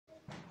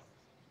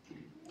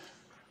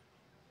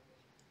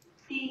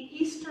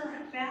Easter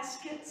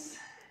baskets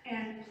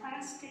and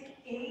plastic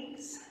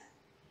eggs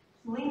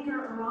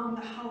linger around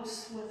the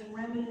house with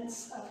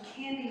remnants of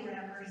candy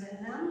wrappers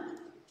in them.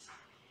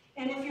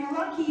 And if you're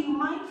lucky, you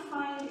might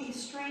find a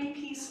stray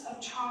piece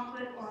of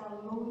chocolate or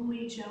a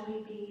lonely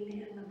jelly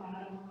bean in the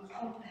bottom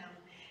of them.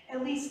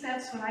 At least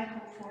that's what I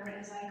hope for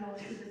as I go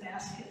through the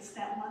baskets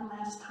that one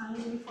last time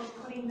before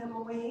putting them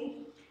away.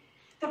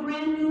 The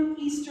brand new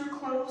Easter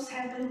clothes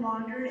have been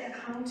laundered and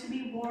hung to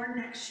be worn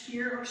next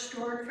year or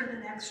stored for the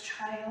next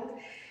child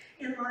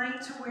in line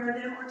to wear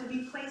them or to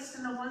be placed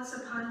in the once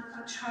upon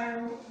a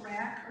child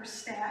rack or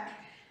stack.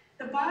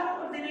 The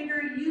bottle of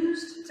vinegar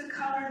used to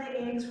color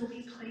the eggs will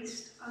be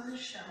placed on the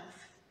shelf.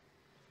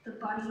 The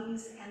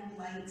bunnies and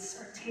lights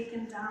are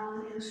taken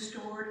down and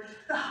stored.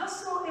 The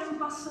hustle and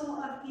bustle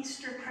of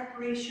Easter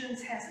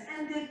preparations has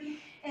ended,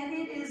 and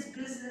it is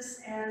business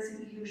as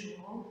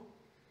usual.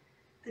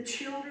 The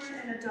children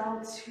and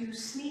adults who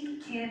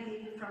sneak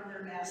candy from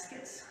their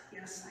baskets,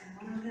 yes,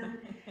 I'm one of them,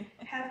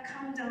 have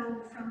come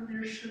down from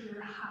their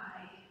sugar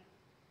high.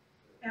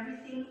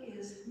 Everything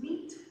is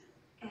neat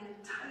and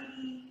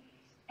tidy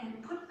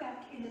and put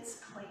back in its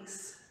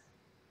place.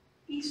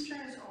 Easter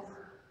is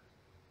over.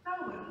 Now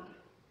what do we do?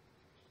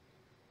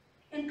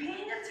 In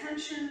paying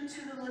attention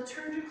to the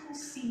liturgical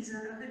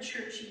season of the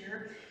church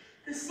year,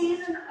 the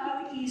season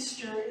of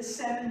Easter is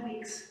 7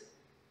 weeks.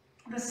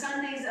 The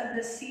Sundays of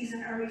this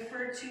season are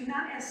referred to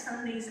not as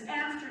Sundays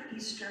after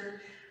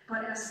Easter,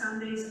 but as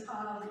Sundays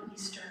of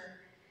Easter.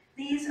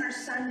 These are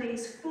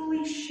Sundays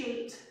fully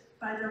shaped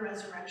by the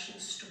resurrection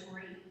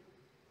story.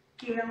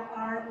 Gail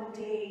R.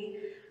 O'Day,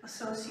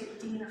 Associate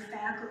Dean of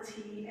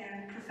Faculty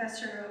and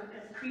Professor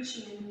of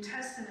Preaching in New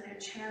Testament at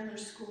Chandler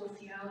School of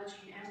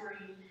Theology at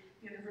Emory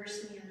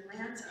University in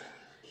Atlanta,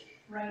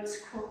 writes,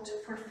 quote,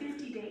 "For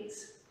 50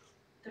 days,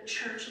 the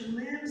church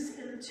lives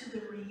into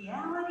the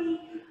reality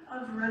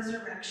of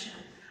resurrection,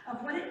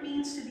 of what it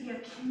means to be a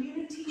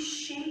community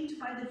shaped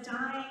by the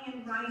dying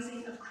and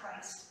rising of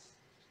Christ,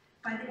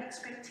 by the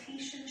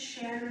expectation,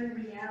 shattering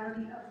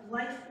reality of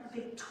life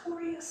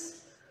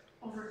victorious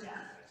over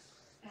death,"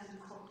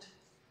 end quote.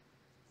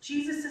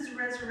 Jesus'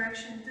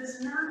 resurrection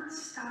does not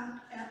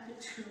stop at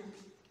the tomb.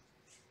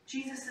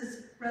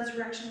 Jesus'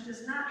 resurrection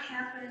does not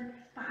happen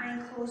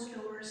behind closed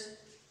doors,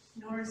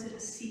 nor is it a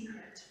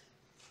secret.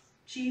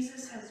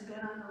 Jesus has been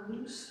on the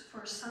loose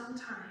for some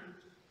time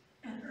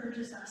and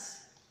urges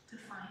us to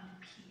find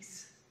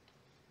peace.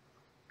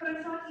 But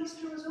I thought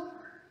Easter was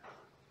over.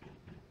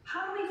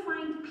 How do we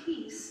find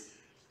peace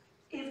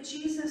if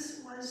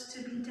Jesus was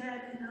to be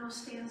dead and now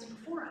stands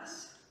before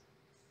us?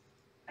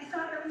 I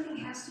thought everything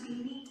has to be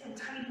neat and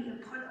tidy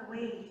and put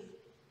away.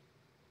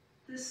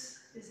 This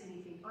is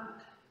anything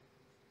but.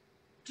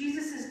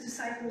 Jesus'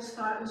 disciples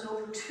thought it was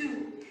over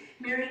too.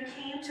 Mary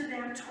came to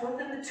them, told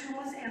them the tomb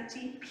was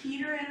empty.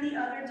 Peter and the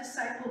other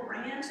disciple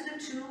ran to the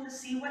tomb to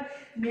see what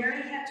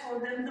Mary had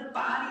told them. The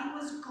body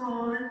was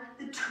gone.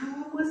 The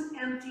tomb was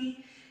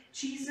empty.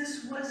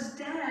 Jesus was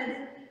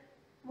dead.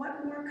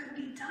 What more could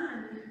be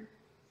done?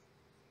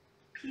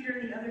 Peter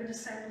and the other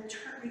disciple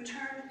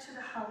returned to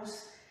the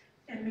house,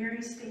 and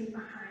Mary stayed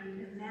behind,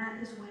 and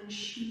that is when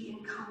she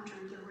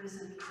encountered the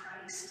risen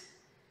Christ.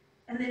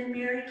 And then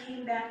Mary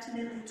came back to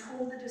them and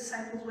told the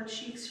disciples what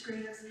she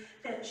experienced,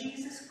 that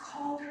Jesus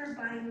called her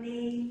by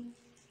name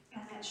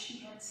and that she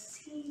had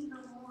seen the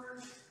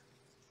Lord.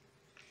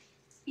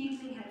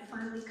 Evening had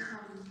finally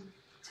come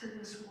to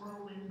this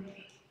whirlwind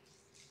day.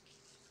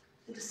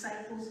 The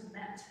disciples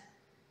met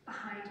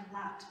behind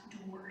locked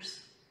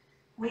doors,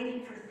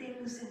 waiting for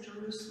things in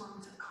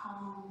Jerusalem to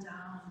calm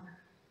down.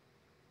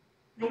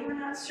 They were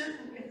not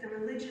certain if the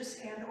religious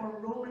and or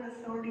Roman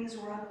authorities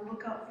were on the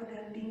lookout for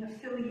them being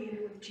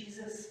affiliated with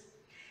Jesus.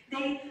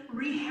 They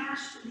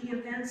rehashed the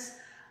events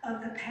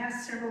of the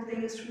past several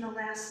days, from the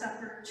Last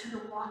Supper to the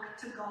walk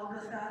to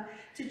Golgotha,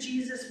 to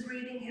Jesus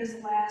breathing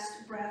his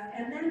last breath,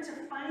 and then to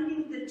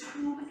finding the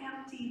tomb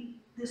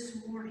empty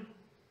this morning,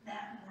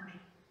 that morning.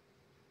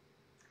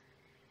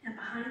 And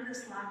behind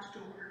this locked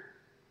door,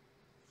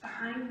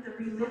 behind the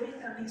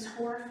reliving of these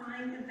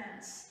horrifying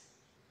events,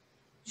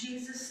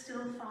 Jesus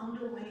still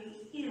found a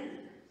way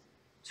in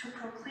to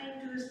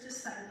proclaim to his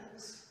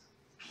disciples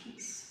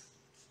peace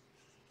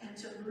and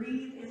to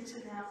breathe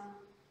into them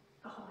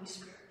the Holy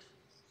Spirit.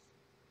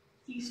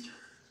 Easter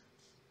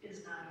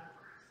is not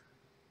over.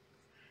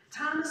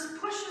 Thomas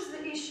pushes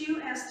the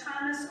issue, as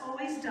Thomas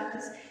always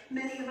does.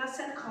 Many of us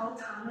have called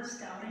Thomas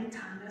Doubting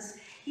Thomas.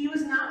 He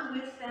was not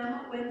with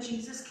them when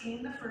Jesus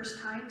came the first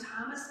time.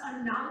 Thomas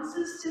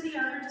announces to the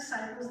other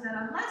disciples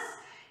that unless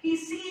he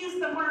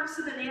sees the marks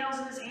of the nails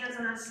in his hands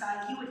and on his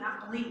side, he would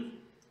not believe.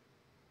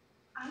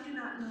 I do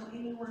not know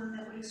anyone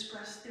that would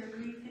express their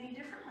grief any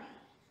differently.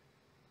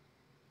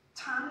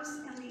 Thomas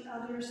and the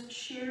others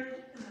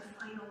shared in the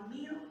final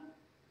meal,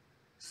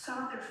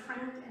 saw their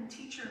friend and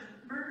teacher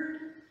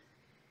murdered,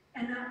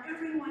 and now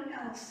everyone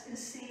else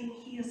is saying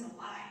he is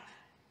alive.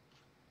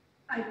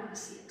 I want to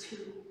see it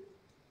too.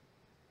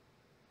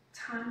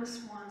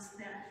 Thomas wants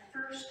that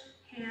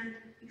first-hand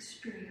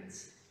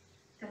experience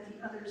that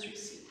the others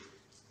received.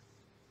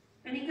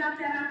 And he got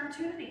that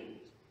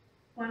opportunity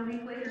 1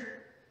 week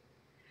later.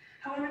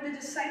 However, the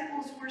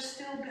disciples were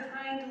still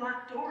behind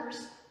locked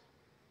doors.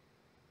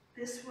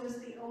 This was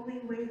the only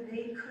way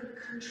they could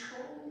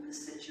control the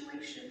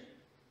situation.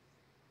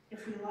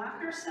 If we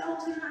lock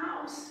ourselves in the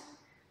house,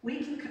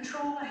 we can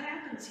control what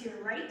happens here,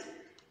 right?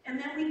 And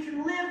then we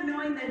can live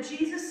knowing that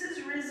Jesus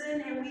is risen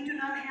and we do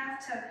not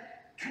have to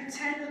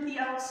contend with the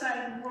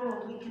outside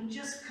world. We can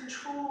just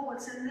control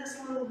what's in this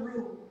little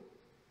room.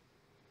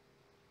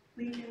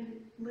 We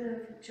can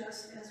live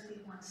just as we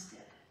once did.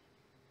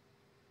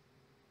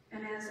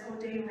 And as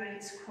O'Day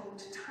writes,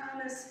 quote,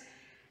 Thomas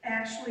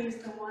actually is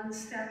the one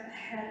step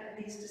ahead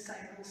of these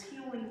disciples. He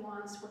only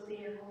wants what they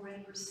have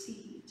already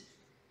received.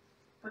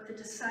 But the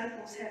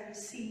disciples have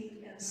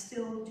received and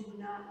still do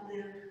not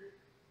live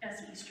as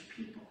Easter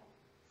people.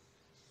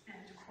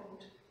 End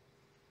quote.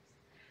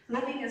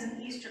 Living as an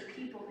Easter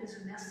people is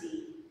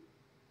messy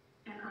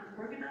and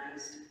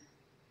unorganized.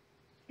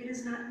 It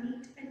is not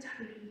neat and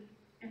tidy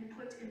and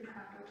put in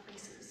proper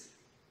places.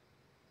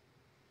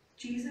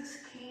 Jesus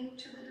came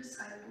to the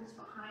disciples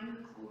behind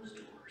the closed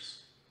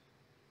doors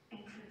and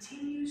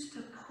continues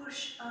to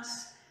push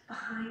us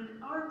behind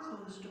our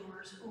closed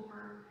doors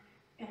over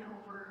and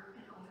over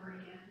and over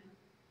again.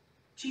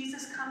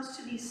 Jesus comes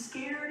to these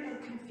scared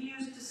and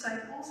confused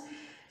disciples.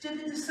 Did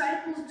the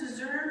disciples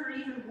deserve or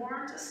even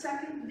warrant a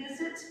second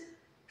visit,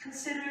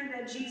 considering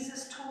that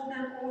Jesus told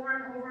them over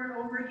and over and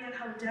over again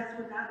how death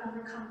would not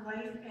overcome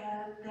life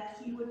and that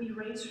he would be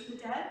raised from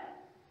the dead?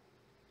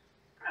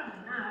 Probably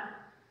not.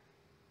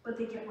 But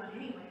they get one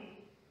anyway.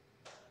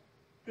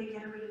 They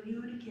get a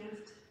renewed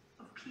gift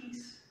of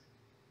peace.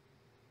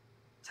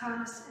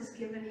 Thomas is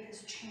given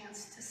his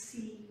chance to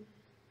see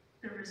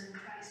the risen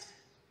Christ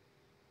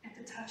and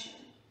to touch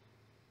him.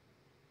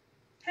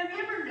 Have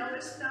you ever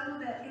noticed, though,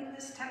 that in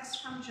this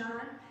text from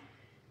John,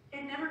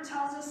 it never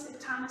tells us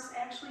if Thomas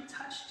actually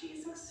touched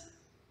Jesus?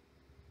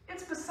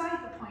 It's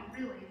beside the point,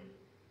 really.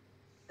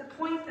 The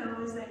point,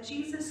 though, is that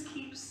Jesus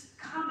keeps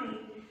coming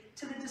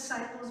to the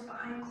disciples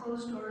behind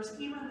closed doors,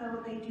 even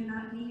though they do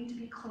not need to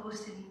be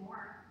closed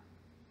anymore.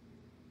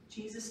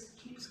 Jesus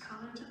keeps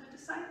coming to the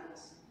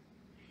disciples.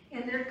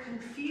 In their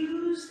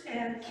confused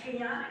and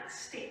chaotic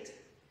state,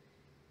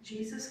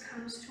 Jesus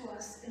comes to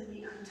us in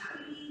the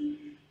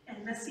untidy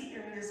and messy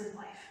areas of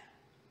life.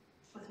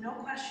 With no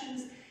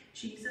questions,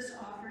 Jesus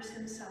offers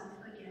himself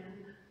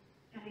again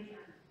and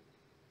again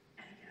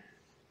and again.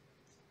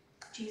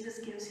 Jesus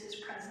gives his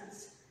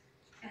presence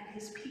and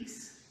his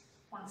peace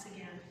once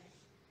again.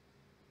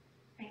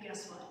 And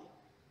guess what?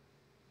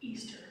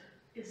 Easter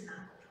is not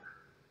over.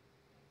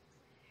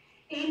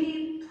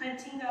 Amy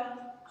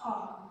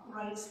Plantinga-Paul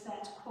writes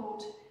that,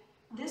 quote,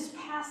 this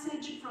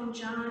passage from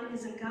John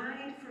is a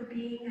guide for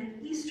being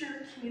an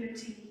Easter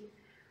community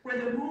where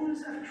the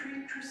wounds of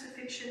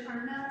crucifixion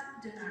are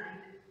not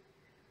denied,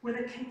 where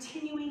the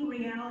continuing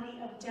reality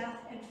of death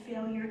and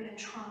failure and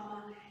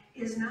trauma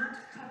is not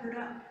covered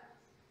up,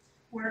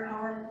 where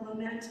our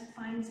lament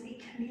finds a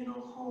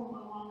communal home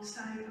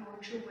alongside our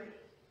joy.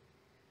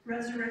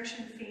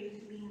 Resurrection faith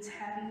means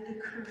having the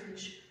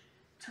courage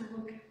to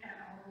look at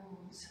our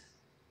wounds.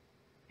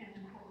 End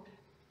quote.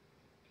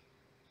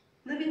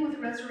 Living with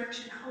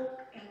resurrection hope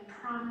and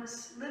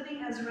promise,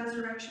 living as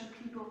resurrection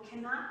people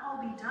cannot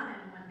all be done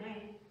in one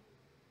day.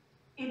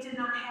 It did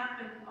not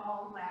happen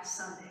all last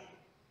Sunday.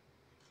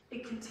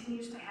 It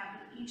continues to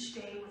happen each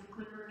day with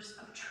glimmers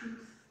of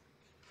truth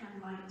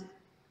and light.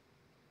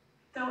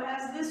 Though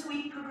as this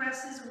week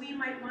progresses, we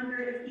might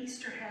wonder if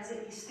Easter has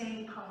any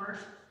staying power.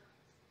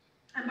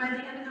 And by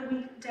the end of the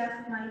week,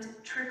 death might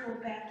trickle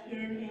back in,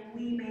 and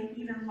we may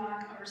even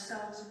lock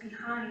ourselves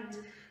behind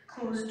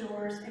closed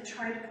doors and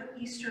try to put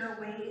Easter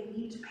away in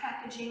neat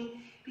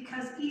packaging,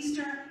 because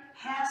Easter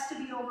has to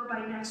be over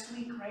by next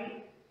week,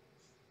 right?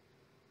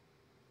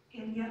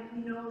 And yet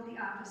we know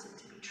the opposite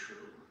to be true.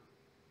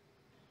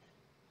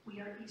 We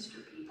are Easter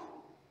people.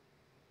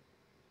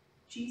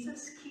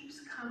 Jesus keeps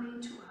coming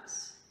to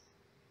us.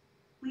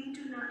 We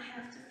do not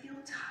have to feel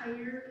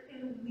tired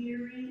and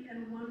weary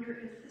and wonder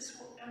if this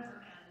will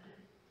ever end.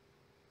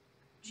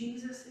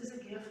 Jesus is a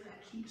gift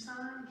that keeps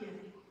on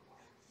giving,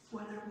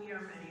 whether we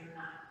are ready or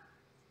not.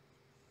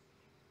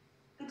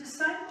 The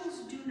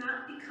disciples do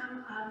not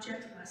become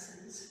object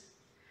lessons,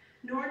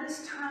 nor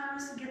does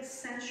Thomas get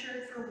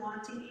censured for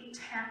wanting a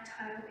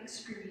tactile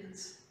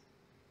experience.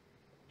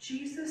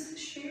 Jesus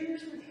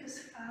shares with his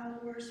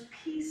followers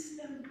peace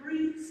and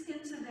breathes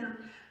into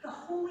them the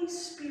Holy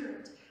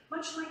Spirit,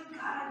 much like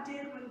God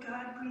did when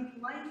God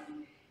breathed life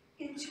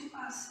into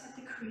us at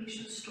the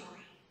creation story.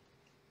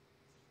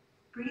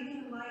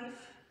 Breathing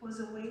life was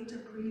a way to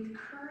breathe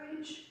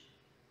courage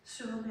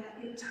so that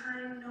in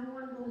time no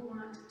one will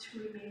want to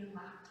remain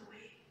locked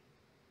away.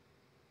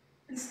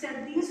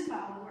 Instead, these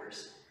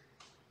followers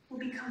will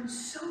become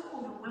so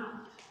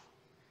overwhelmed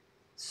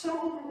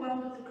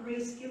with the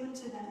grace given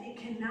to them, it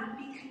cannot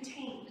be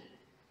contained,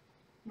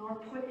 nor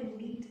put in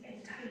neat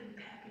and tidy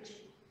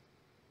packaging.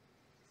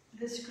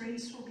 This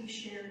grace will be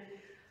shared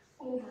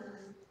over,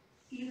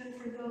 even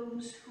for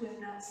those who have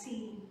not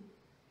seen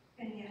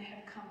and yet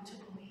have come to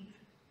believe.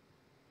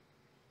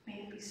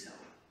 be so.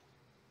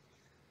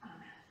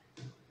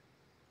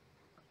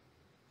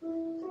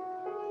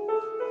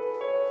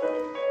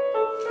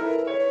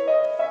 Amen.